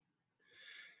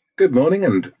Good morning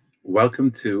and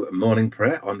welcome to morning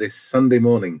prayer on this Sunday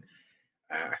morning.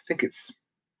 I think it's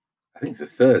the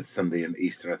third Sunday in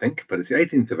Easter, but it's the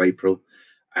 18th of April,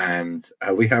 and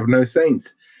we have no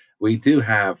saints. We do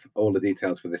have all the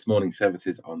details for this morning's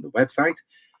services on the website.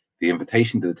 The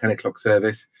invitation to the 10 o'clock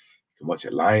service. You can watch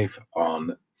it live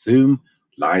on Zoom,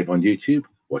 live on YouTube,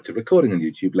 watch a recording on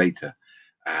YouTube later,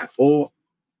 or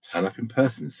turn up in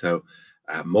person. So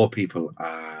more people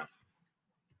are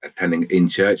attending in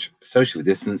church, socially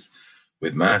distanced,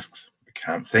 with masks. We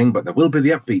can't sing, but there will be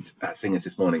the upbeat singers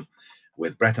this morning,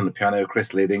 with Brett on the piano,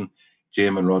 Chris leading,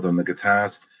 Jim and Rod on the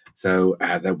guitars. So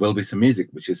there will be some music,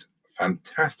 which is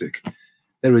fantastic.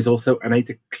 There is also an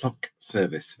 8 o'clock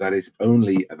service that is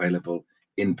only available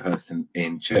in person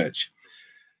in church.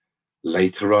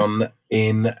 Later on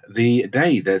in the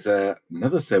day, there's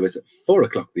another service at 4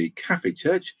 o'clock, the Cafe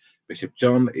Church. Bishop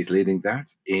John is leading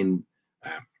that in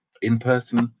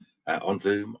person, on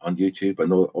Zoom, on YouTube,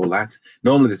 and all that.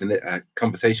 Normally there's a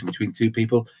conversation between two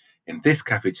people. In this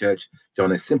Cafe Church,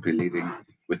 John is simply leading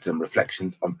with some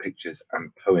reflections on pictures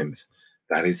and poems.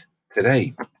 That is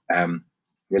today.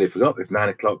 Nearly forgot, there's 9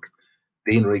 o'clock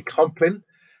Deanery Compline,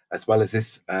 as well as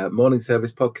this morning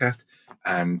service podcast.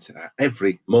 And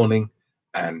every morning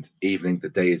and evening, the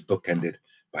day is bookended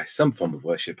by some form of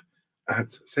worship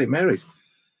at St. Mary's.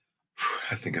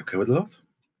 I think I've covered a lot.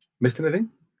 Missed anything?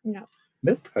 No.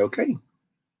 Nope. Okay.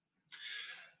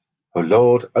 O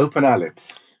Lord, open our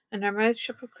lips, and our mouth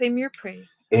shall proclaim your praise.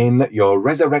 In your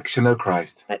resurrection, O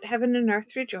Christ, let heaven and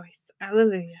earth rejoice.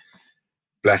 Alleluia.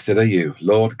 Blessed are you,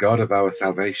 Lord God of our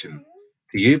salvation.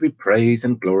 To you be praise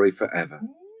and glory forever.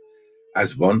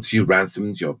 As once you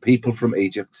ransomed your people from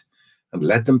Egypt and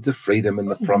led them to freedom in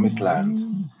the promised land,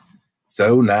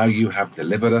 so now you have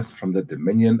delivered us from the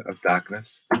dominion of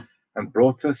darkness and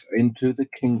brought us into the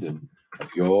kingdom of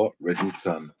your risen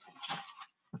Son.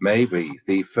 May we,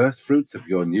 the first fruits of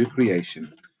your new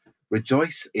creation,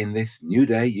 rejoice in this new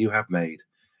day you have made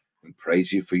and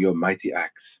praise you for your mighty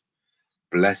acts.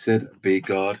 Blessed be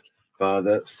God,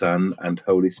 Father, Son, and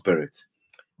Holy Spirit.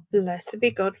 Blessed be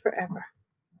God forever.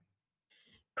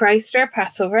 Christ our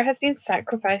Passover has been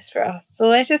sacrificed for us, so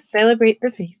let us celebrate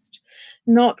the feast,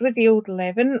 not with the old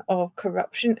leaven of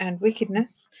corruption and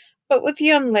wickedness, but with the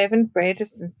unleavened bread of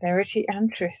sincerity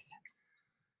and truth.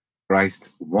 Christ,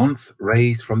 once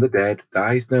raised from the dead,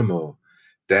 dies no more.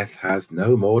 Death has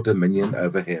no more dominion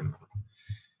over him.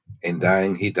 In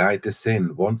dying, he died to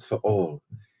sin once for all.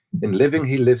 In living,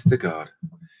 he lives to God.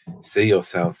 See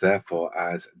yourselves, therefore,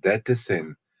 as dead to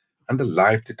sin and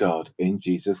alive to God in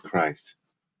Jesus Christ.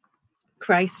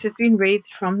 Christ has been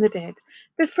raised from the dead,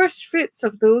 the first fruits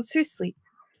of those who sleep.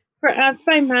 For as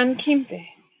by man came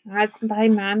death, as by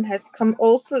man has come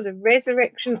also the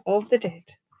resurrection of the dead.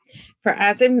 For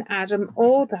as in Adam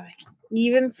all die,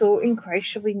 even so in Christ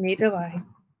shall be made alive.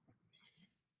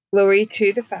 Glory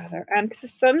to the Father, and to the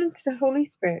Son, and to the Holy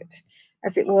Spirit,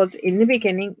 as it was in the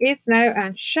beginning, is now,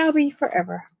 and shall be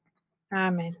forever.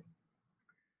 Amen.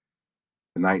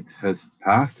 The night has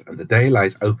passed, and the day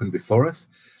lies open before us.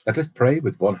 Let us pray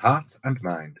with one heart and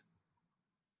mind.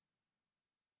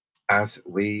 As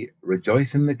we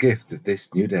rejoice in the gift of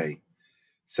this new day,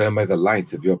 so may the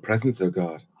light of your presence, O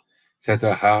God, set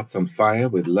our hearts on fire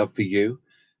with love for you,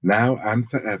 now and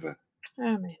forever.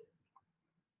 Amen.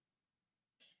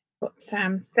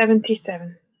 Psalm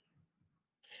 77.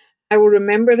 I will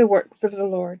remember the works of the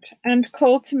Lord, and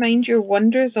call to mind your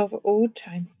wonders of old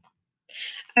time.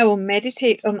 I will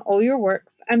meditate on all your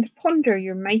works, and ponder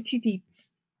your mighty deeds.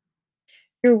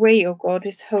 Your way, O God,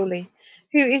 is holy.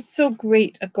 Who is so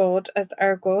great a God as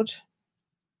our God?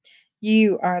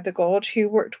 You are the God who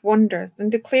worked wonders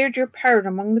and declared your power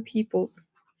among the peoples.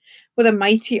 With a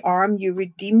mighty arm you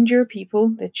redeemed your people,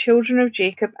 the children of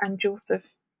Jacob and Joseph.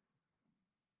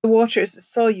 The waters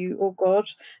saw you, O God,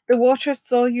 the waters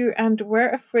saw you and were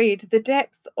afraid, the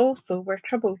depths also were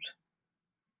troubled.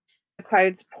 The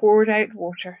clouds poured out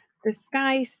water, the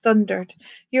skies thundered,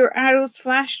 your arrows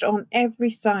flashed on every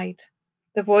side.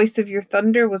 The voice of your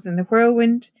thunder was in the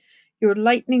whirlwind, your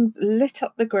lightnings lit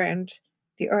up the ground,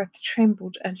 the earth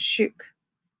trembled and shook.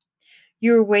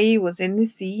 Your way was in the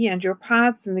sea, and your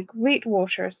paths in the great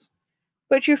waters,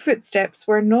 but your footsteps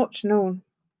were not known.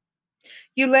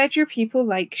 You led your people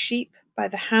like sheep by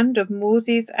the hand of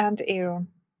Moses and Aaron.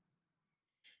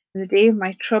 In the day of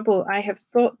my trouble I have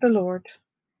sought the Lord.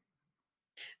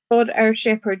 God our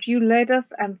shepherd, you led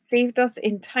us and saved us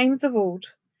in times of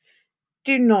old.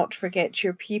 Do not forget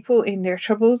your people in their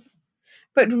troubles,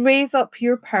 but raise up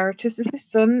your power to the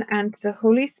Son and the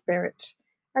Holy Spirit,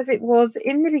 as it was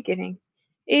in the beginning,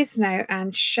 is now,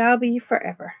 and shall be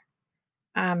forever.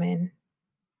 Amen.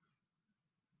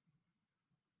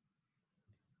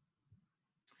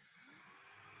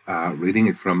 Our reading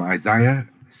is from Isaiah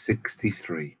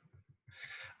 63.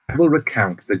 I will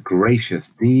recount the gracious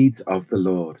deeds of the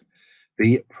Lord,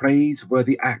 the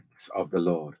praiseworthy acts of the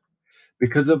Lord,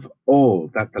 because of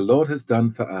all that the Lord has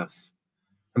done for us,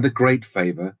 and the great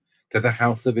favor to the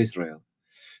house of Israel,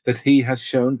 that he has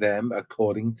shown them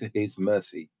according to his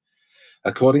mercy,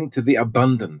 according to the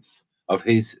abundance of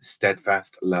his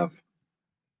steadfast love.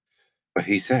 For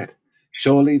he said,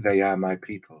 surely they are my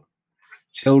people,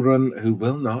 children who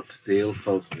will not deal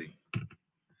falsely.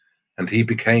 And he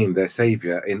became their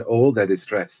savior in all their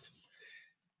distress.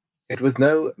 It was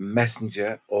no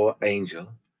messenger or angel,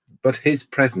 but his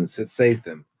presence had saved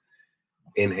them.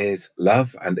 In his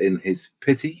love and in his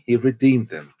pity, he redeemed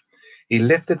them. He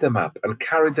lifted them up and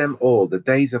carried them all the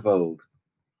days of old.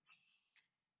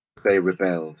 They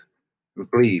rebelled and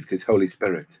grieved his Holy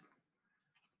Spirit.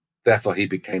 Therefore he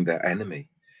became their enemy.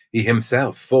 He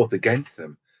himself fought against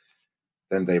them.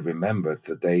 Then they remembered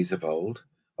the days of old,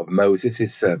 of Moses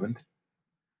his servant.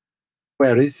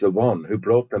 Where is the one who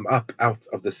brought them up out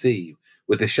of the sea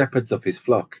with the shepherds of his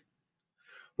flock?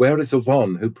 Where is the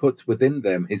one who puts within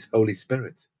them his Holy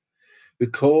Spirit, who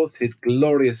caused his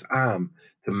glorious arm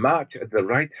to march at the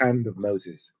right hand of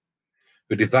Moses,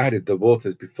 who divided the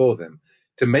waters before them,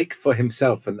 to make for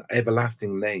himself an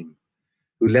everlasting name,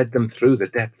 who led them through the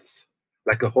depths?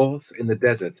 Like a horse in the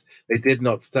desert, they did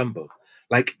not stumble.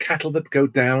 Like cattle that go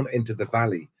down into the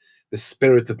valley, the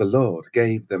Spirit of the Lord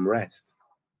gave them rest.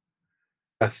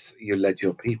 Thus you led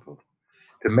your people.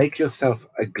 To make yourself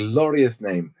a glorious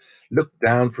name, look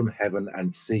down from heaven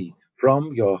and see,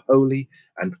 from your holy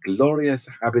and glorious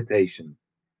habitation.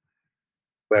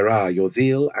 Where are your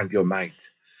zeal and your might,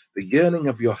 the yearning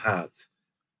of your heart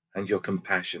and your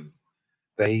compassion?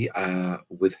 They are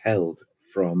withheld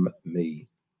from me.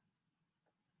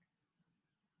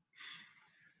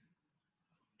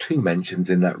 Two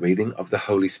mentions in that reading of the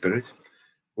Holy Spirit,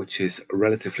 which is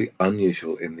relatively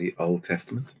unusual in the Old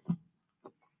Testament.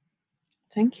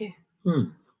 Thank you.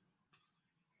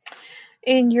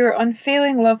 In your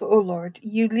unfailing love, O Lord,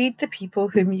 you lead the people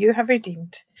whom you have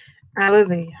redeemed.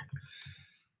 Alleluia.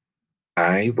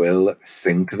 I will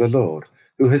sing to the Lord,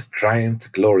 who has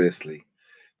triumphed gloriously.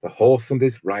 The horse and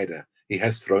his rider he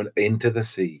has thrown into the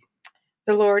sea.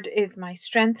 The Lord is my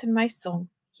strength and my song.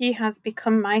 He has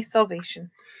become my salvation.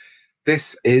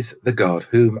 This is the God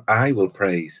whom I will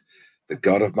praise, the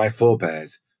God of my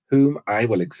forebears, whom I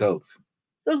will exalt.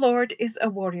 The Lord is a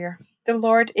warrior. The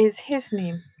Lord is his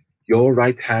name. Your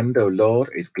right hand, O Lord,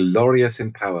 is glorious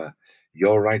in power.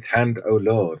 Your right hand, O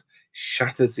Lord,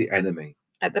 shatters the enemy.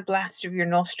 At the blast of your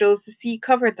nostrils, the sea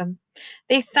covered them.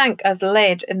 They sank as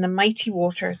lead in the mighty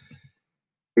waters.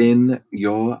 In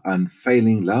your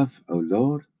unfailing love, O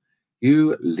Lord,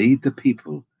 you lead the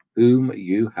people whom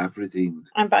you have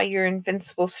redeemed. And by your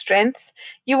invincible strength,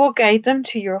 you will guide them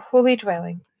to your holy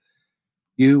dwelling.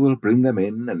 You will bring them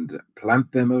in and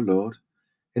plant them, O Lord,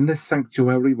 in the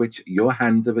sanctuary which your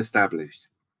hands have established.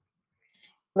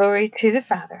 Glory to the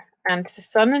Father, and to the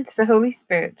Son, and to the Holy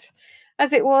Spirit,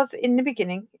 as it was in the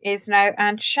beginning, is now,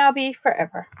 and shall be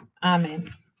forever.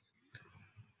 Amen.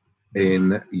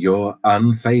 In your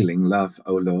unfailing love,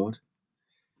 O Lord,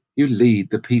 you lead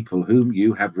the people whom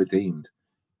you have redeemed.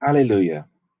 Alleluia.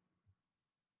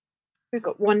 We've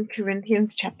got 1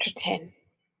 Corinthians chapter 10.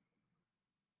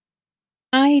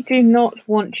 I do not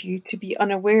want you to be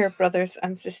unaware, brothers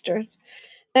and sisters,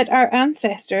 that our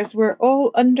ancestors were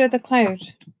all under the cloud,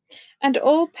 and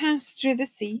all passed through the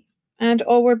sea, and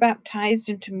all were baptized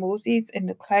into Moses in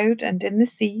the cloud and in the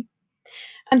sea,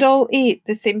 and all ate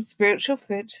the same spiritual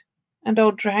food, and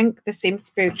all drank the same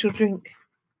spiritual drink.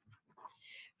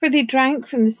 For they drank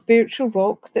from the spiritual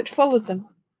rock that followed them,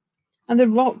 and the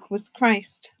rock was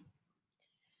Christ.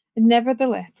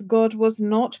 Nevertheless, God was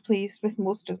not pleased with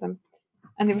most of them,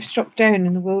 and they were struck down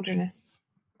in the wilderness.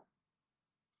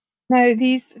 Now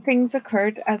these things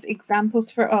occurred as examples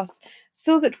for us,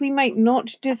 so that we might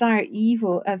not desire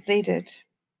evil as they did.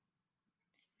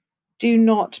 Do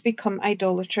not become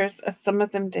idolaters, as some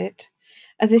of them did.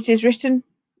 As it is written,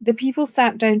 the people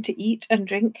sat down to eat and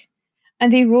drink,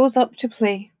 and they rose up to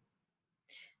play.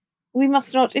 We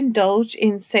must not indulge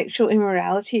in sexual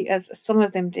immorality, as some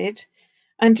of them did,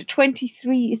 and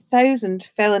 23,000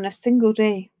 fell in a single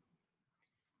day.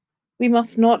 We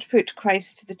must not put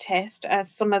Christ to the test, as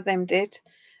some of them did,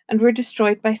 and were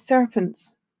destroyed by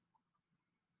serpents.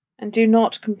 And do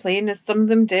not complain, as some of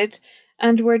them did,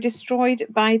 and were destroyed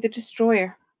by the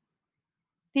destroyer.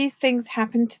 These things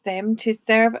happened to them to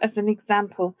serve as an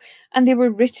example, and they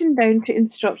were written down to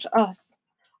instruct us,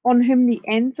 on whom the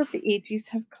ends of the ages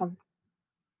have come.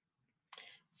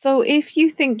 So if you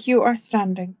think you are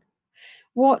standing,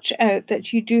 Watch out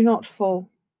that you do not fall.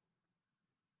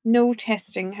 No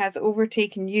testing has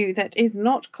overtaken you that is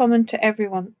not common to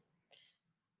everyone.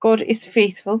 God is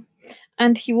faithful,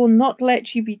 and He will not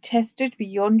let you be tested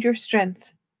beyond your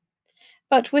strength.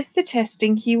 But with the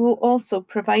testing, He will also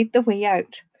provide the way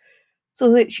out,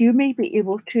 so that you may be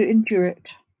able to endure it.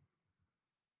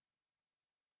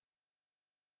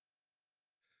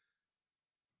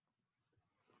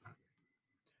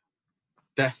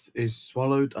 Death is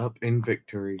swallowed up in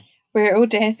victory. Where, O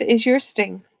death, is your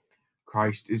sting?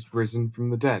 Christ is risen from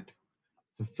the dead,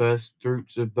 the first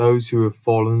fruits of those who have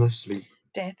fallen asleep.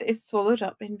 Death is swallowed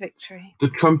up in victory. The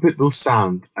trumpet will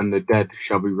sound, and the dead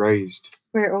shall be raised.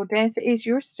 Where, O death, is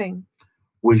your sting?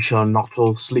 We shall not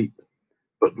all sleep,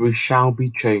 but we shall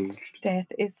be changed. Death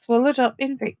is swallowed up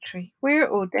in victory. Where,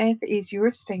 O death, is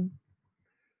your sting?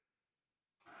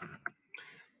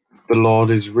 The Lord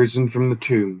is risen from the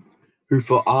tomb, who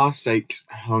for our sakes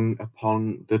hung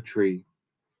upon the tree.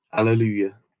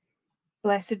 Alleluia.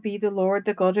 Blessed be the Lord,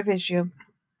 the God of Israel,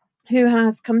 who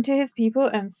has come to his people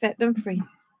and set them free.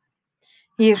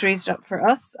 He has raised up for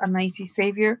us a mighty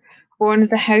Saviour, born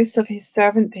of the house of his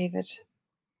servant David.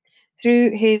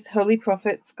 Through his holy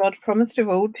prophets, God promised of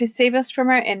old to save us from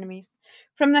our enemies,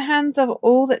 from the hands of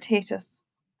all that hate us,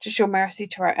 to show mercy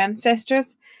to our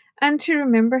ancestors, and to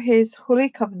remember his holy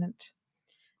covenant.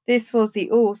 This was the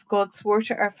oath God swore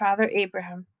to our father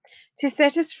Abraham, to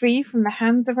set us free from the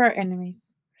hands of our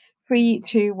enemies, free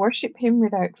to worship him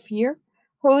without fear,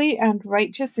 holy and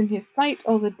righteous in his sight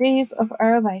all the days of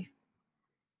our life.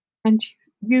 And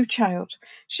you, child,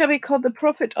 shall be called the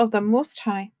prophet of the Most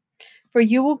High, for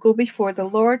you will go before the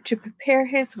Lord to prepare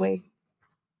his way,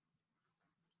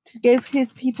 to give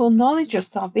his people knowledge of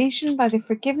salvation by the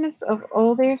forgiveness of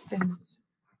all their sins.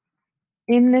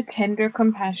 In the tender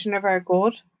compassion of our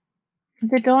God,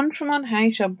 the dawn from on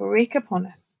high shall break upon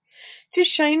us, to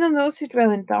shine on those who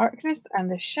dwell in darkness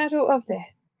and the shadow of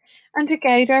death, and to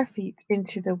guide our feet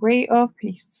into the way of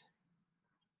peace.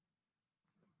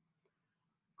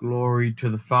 Glory to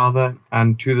the Father,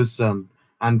 and to the Son,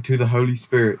 and to the Holy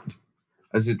Spirit,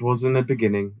 as it was in the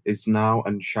beginning, is now,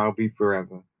 and shall be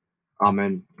forever.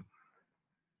 Amen.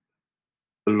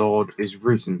 The Lord is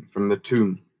risen from the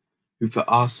tomb, who for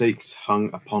our sakes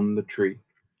hung upon the tree.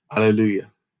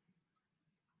 Alleluia.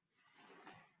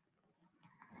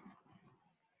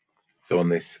 So on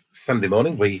this Sunday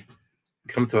morning, we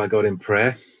come to our God in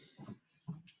prayer,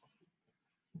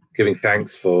 giving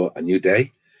thanks for a new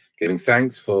day, giving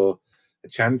thanks for a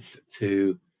chance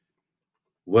to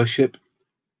worship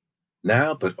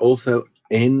now, but also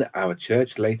in our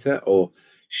church later, or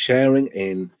sharing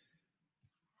in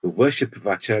the worship of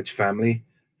our church family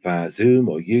via Zoom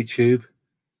or YouTube.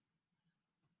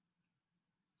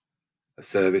 A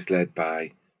service led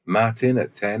by Martin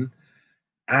at 10,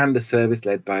 and a service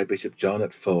led by Bishop John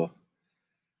at 4.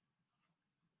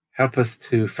 Help us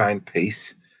to find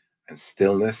peace and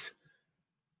stillness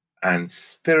and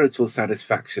spiritual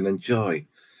satisfaction and joy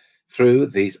through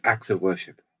these acts of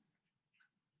worship.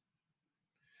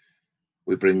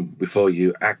 We bring before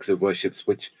you acts of worship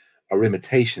which are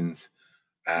imitations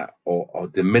or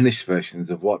diminished versions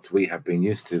of what we have been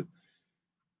used to,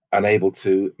 unable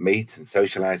to meet and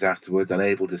socialize afterwards,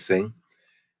 unable to sing.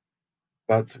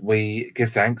 But we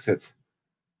give thanks that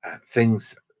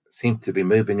things seem to be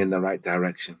moving in the right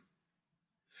direction.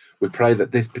 We pray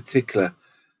that this particular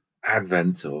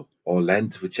Advent or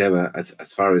Lent, whichever,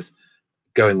 as far as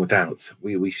going without,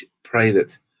 we pray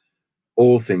that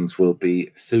all things will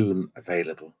be soon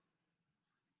available,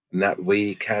 and that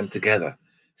we can together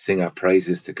sing our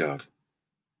praises to God.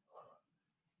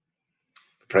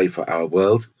 Pray for our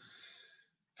world,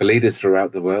 for leaders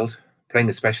throughout the world, praying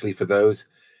especially for those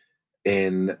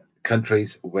in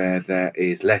countries where there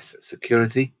is less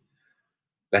security,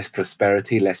 less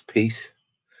prosperity, less peace.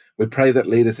 We pray that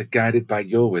leaders are guided by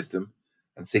your wisdom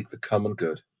and seek the common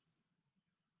good.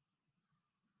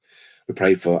 We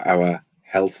pray for our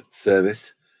health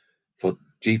service, for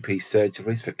GP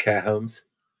surgeries, for care homes.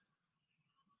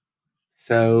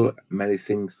 So many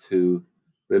things to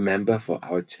remember for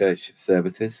our church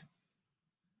services.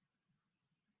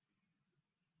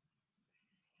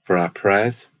 For our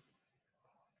prayers,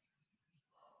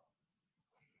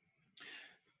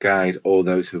 guide all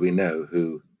those who we know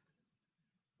who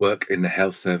work in the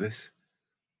health service.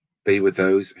 Be with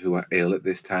those who are ill at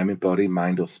this time in body,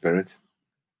 mind, or spirit.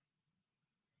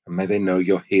 And may they know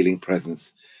your healing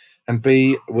presence. And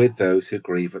be with those who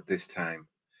grieve at this time.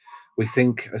 We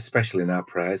think, especially in our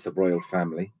prayers, the royal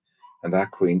family and our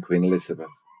Queen, Queen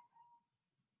Elizabeth.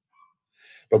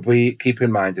 But we keep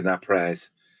in mind in our prayers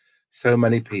so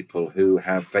many people who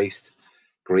have faced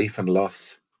grief and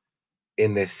loss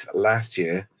in this last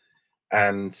year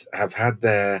and have had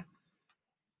their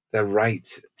right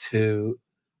to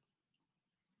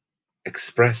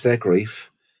express their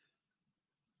grief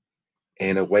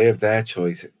in a way of their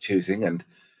choosing, and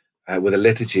with a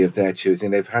liturgy of their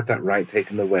choosing. They've had that right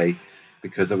taken away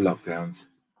because of lockdowns.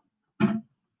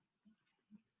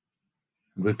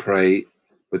 We pray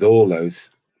with all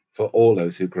those, for all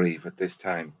those who grieve at this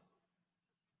time.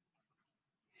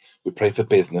 We pray for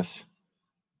business,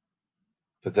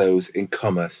 for those in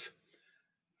commerce,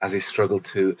 as they struggle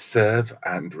to serve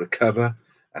and recover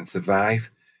and survive.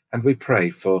 And we pray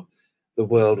for the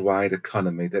worldwide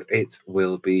economy, that it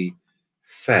will be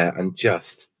fair and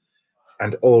just,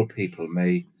 and all people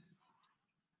may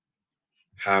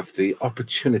have the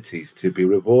opportunities to be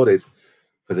rewarded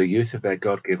for the use of their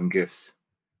God-given gifts.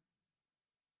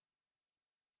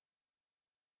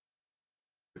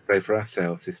 We pray for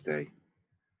ourselves this day.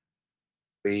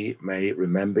 We may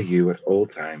remember you at all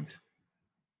times,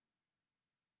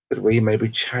 that we may be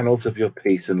channels of your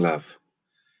peace and love,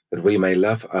 that we may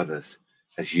love others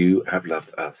as you have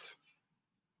loved us.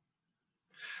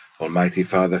 Almighty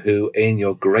Father, who in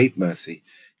your great mercy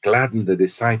gladdened the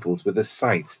disciples with the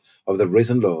sight of the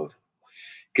risen Lord,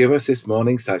 give us this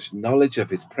morning such knowledge of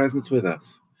his presence with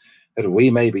us, that we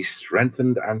may be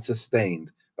strengthened and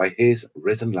sustained by his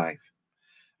risen life,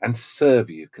 and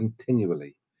serve you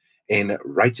continually in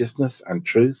righteousness and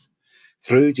truth,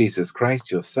 through Jesus Christ,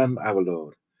 your Son, our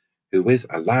Lord, who is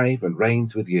alive and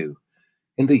reigns with you,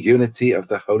 in the unity of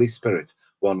the Holy Spirit,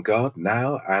 one God,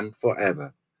 now and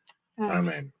forever.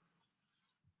 Amen.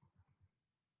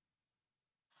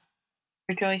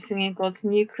 Rejoicing in God's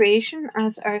new creation,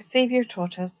 as our Saviour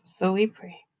taught us, so we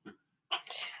pray.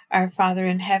 Our Father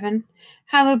in heaven,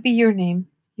 hallowed be your name.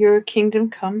 Your kingdom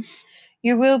come,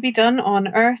 your will be done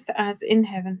on earth as in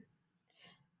heaven.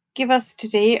 Give us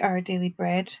today our daily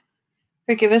bread.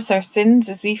 Forgive us our sins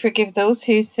as we forgive those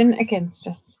who sin against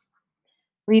us.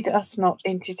 Lead us not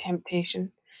into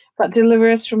temptation, but deliver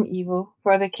us from evil.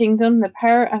 For the kingdom, the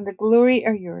power, and the glory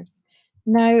are yours,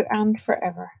 now and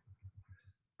forever.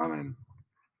 Amen.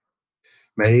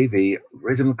 May the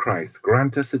risen Christ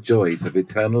grant us the joys of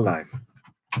eternal life.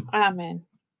 Amen.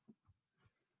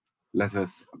 Let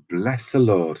us bless the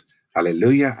Lord.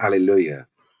 Alleluia, alleluia.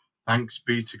 Thanks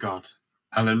be to God.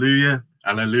 Alleluia,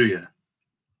 alleluia.